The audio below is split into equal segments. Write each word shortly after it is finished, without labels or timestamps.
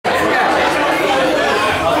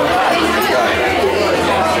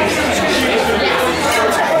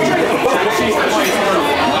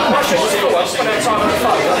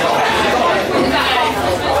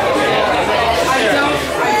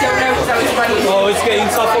boys getting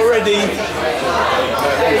stuff already.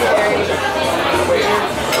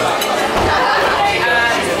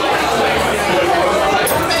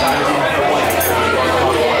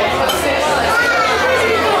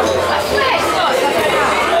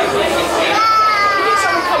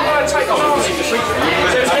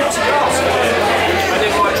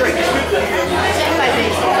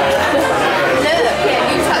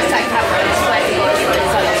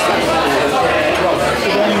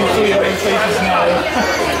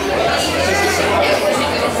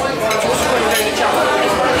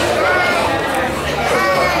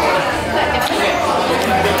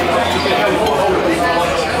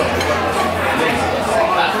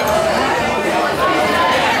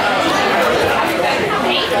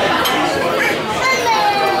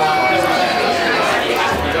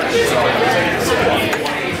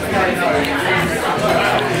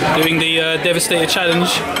 Doing the Devastator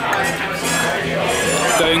challenge.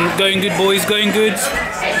 Going good, boys. Going good.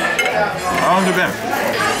 How long has it been?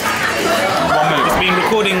 1 minute. It's been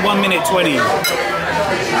recording 1 minute 20. Yeah,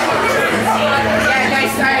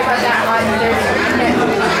 guys, sorry about that.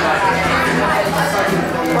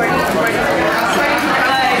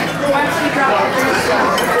 Once we drop it,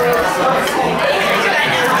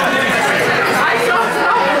 I dropped it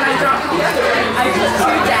off and I dropped the other. I put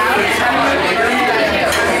 2 down.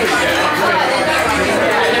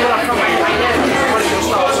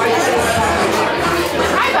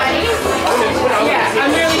 Hi, buddy. Yeah,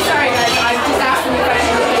 I'm really sorry, guys. I'm just asking if I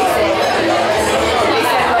can fix it. They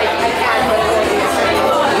said, like, I can, but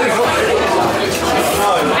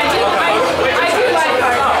I do like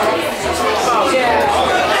our yeah.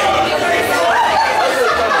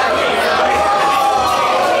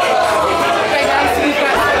 Okay, guys, we've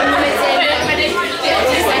got 7 minutes in.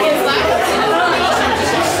 50 seconds left.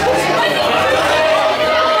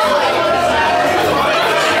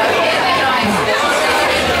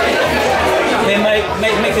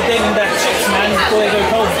 Make a ding in that chips, man, before they go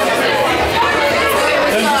cold.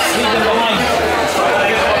 Don't just leave them behind.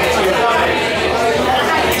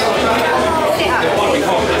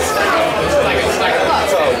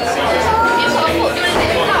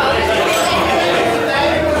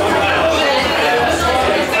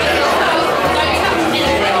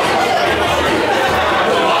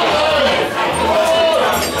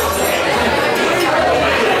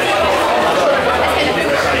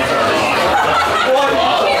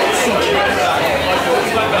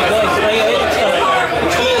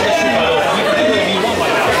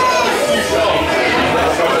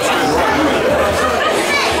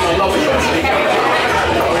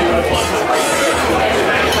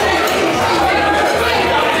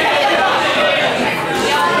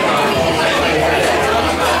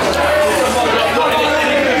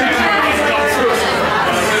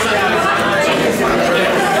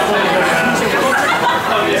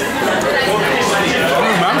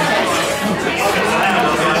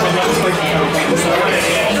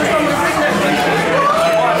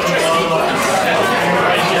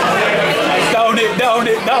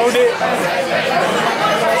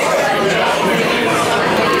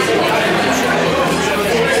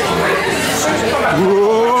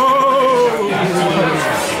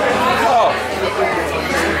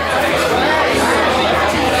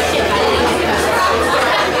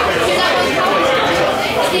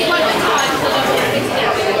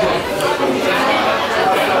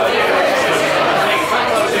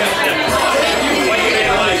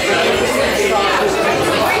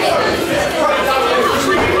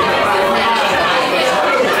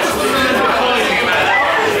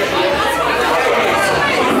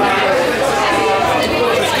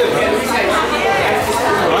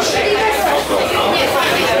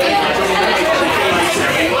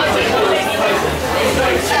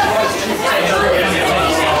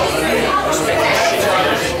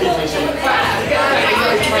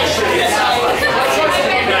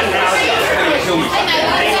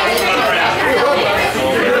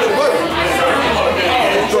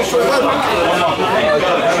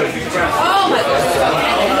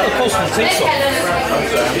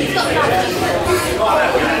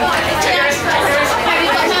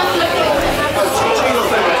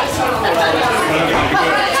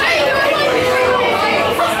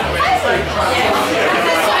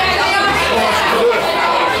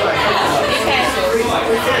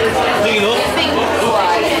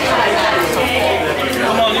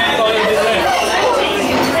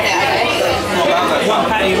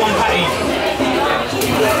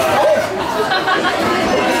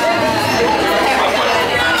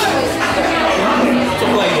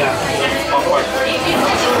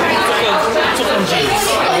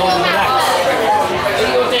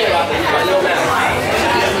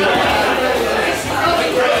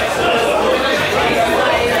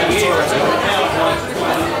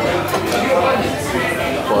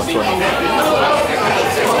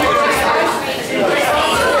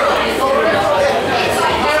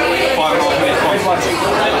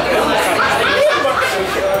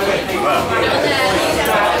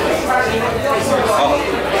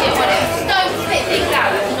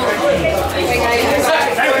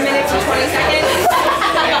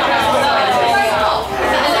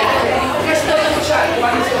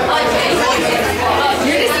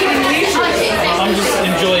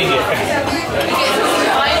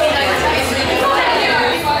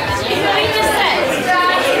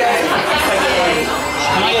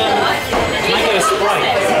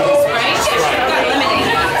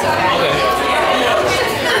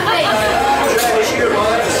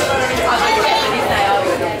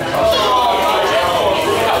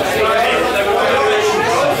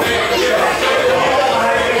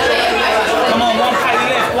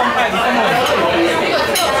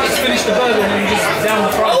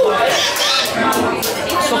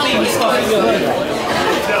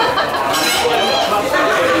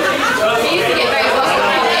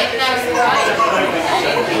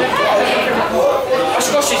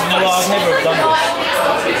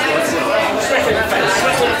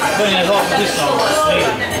 only had half of this now.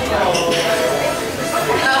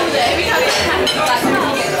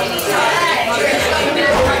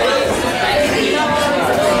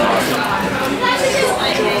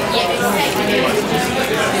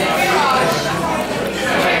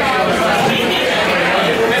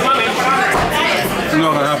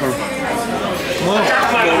 Not gonna happen.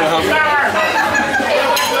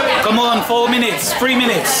 Come on, 4 minutes, 3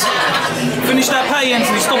 minutes. Finish that patty,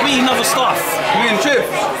 Anthony. Stop eating other stuff. You eating chips?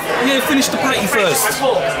 Yeah, finish the patty first.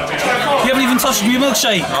 You haven't even touched your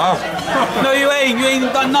milkshake. Oh. No, you ain't. You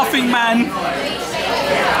ain't done nothing, man.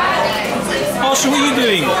 Arsha, what are you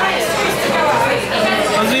doing?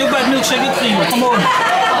 How's your bad milkshake at you? Come on.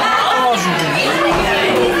 Arsha.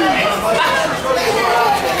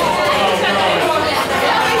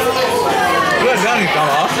 Where's Danny come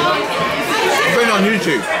off? I've been on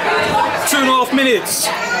YouTube. 2.5 minutes.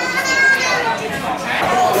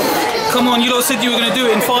 Come on, you lot said you were going to do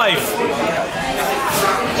it in 5.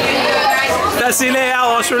 That's it, let it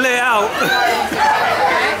out, Arsha, let it out.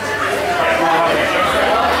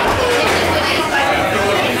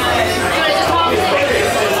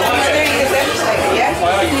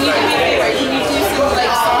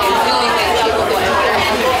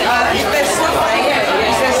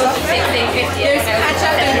 There's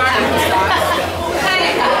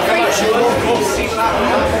ketchup and barbecue sauce.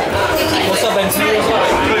 What's up, Anthony? What's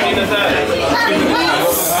up?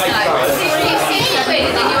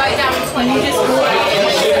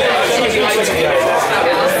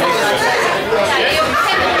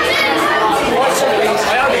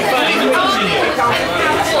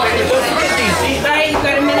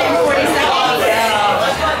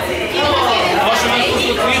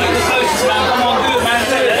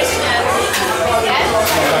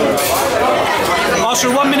 Arsha,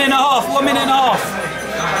 1 minute and a half, 1 minute and a half.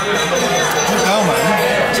 Oh man.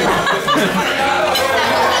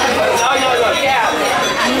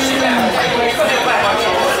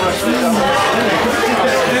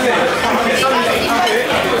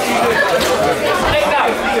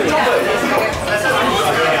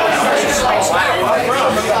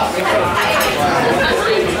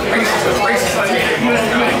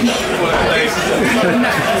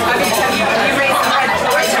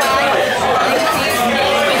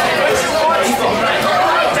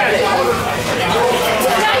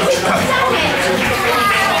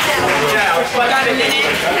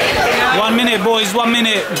 One minute, boys, 1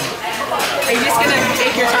 minute. Are you just gonna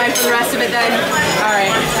take your time for the rest of it then?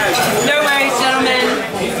 Alright. No worries, gentlemen.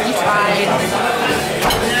 It's fine.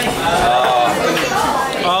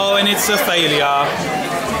 Oh, and it's a failure.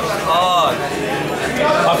 Oh.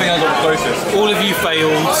 I think I got the closest. All of you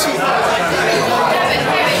failed.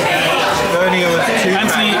 Only was 2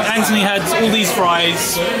 Anthony had all these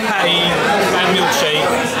fries, patty, and milkshake.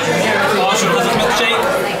 Arsha, was it milkshake?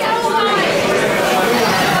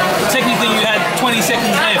 Technically, you had 20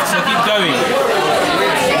 seconds left, so keep going.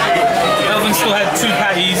 Elvin still had 2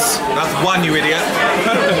 patties. That's 1, you idiot.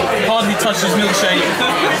 Hardly touched his milkshake.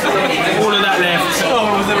 All of that left. Oh,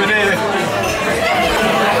 what was over there?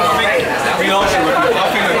 I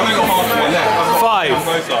think I've only got half of one left.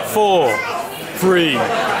 5, 4, 3,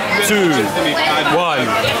 2, 1.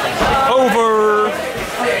 Over.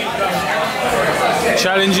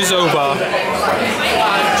 Challenge is over.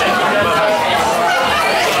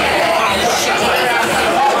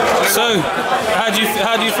 So, how do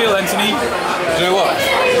you feel, Anthony? Do you know what?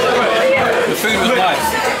 The food was nice,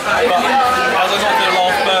 but as I got to the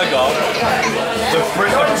last burger, the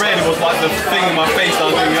bread was like the thing in my face. I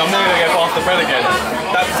was thinking, I'm never going to get past the bread again.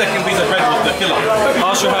 That second piece of bread was the killer.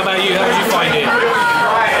 Arsha, how about you? How did you find it? It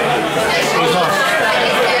was nice.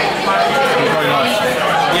 It was very nice.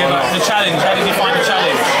 Yeah, but the challenge, how did you find the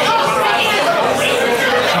challenge?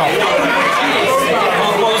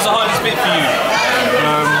 What was the hardest bit for you?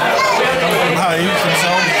 Patties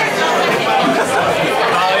themselves.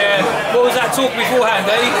 Oh yeah, what was that talk beforehand,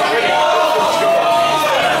 eh?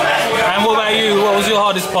 And what about you? What was your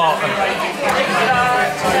hardest part?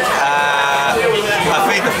 I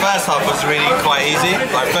think the first half was really quite easy.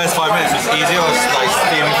 Like first 5 minutes was easy. I was like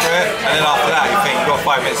steaming through it, and then after that, you think you've got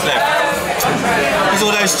 5 minutes left. There's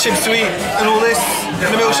all those chips to eat and all this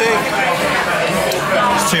in the milkshake.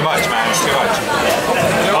 It's too much, man. It's too much.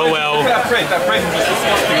 Oh well. That bread was just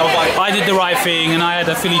disgusting. I was like, I did the right thing and I had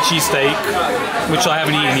a Philly cheesesteak, which I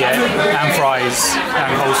haven't eaten yet, and fries,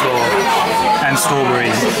 and coleslaw, and strawberry.